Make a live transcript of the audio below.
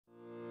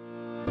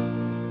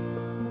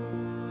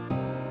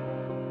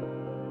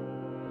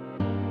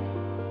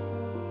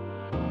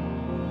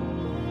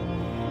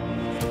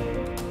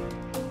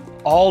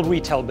all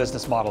retail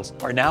business models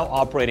are now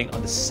operating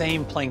on the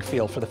same playing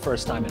field for the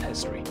first time in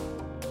history.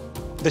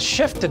 The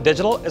shift to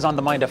digital is on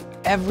the mind of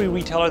every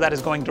retailer that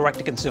is going direct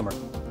to consumer.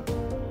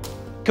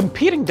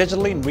 Competing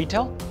digitally in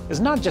retail is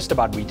not just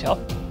about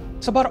retail,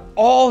 it's about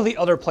all the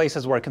other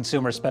places where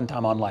consumers spend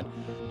time online.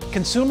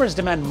 Consumers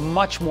demand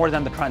much more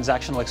than the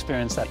transactional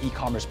experience that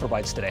e-commerce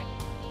provides today.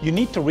 You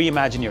need to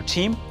reimagine your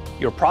team,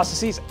 your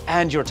processes,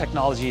 and your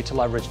technology to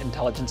leverage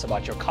intelligence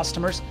about your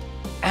customers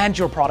and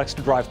your products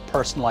to drive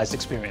personalized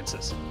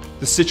experiences.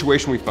 The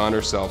situation we found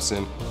ourselves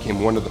in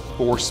became one of the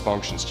force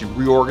functions to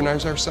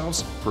reorganize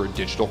ourselves for a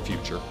digital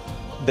future.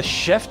 The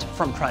shift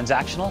from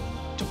transactional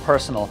to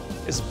personal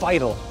is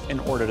vital in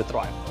order to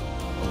thrive.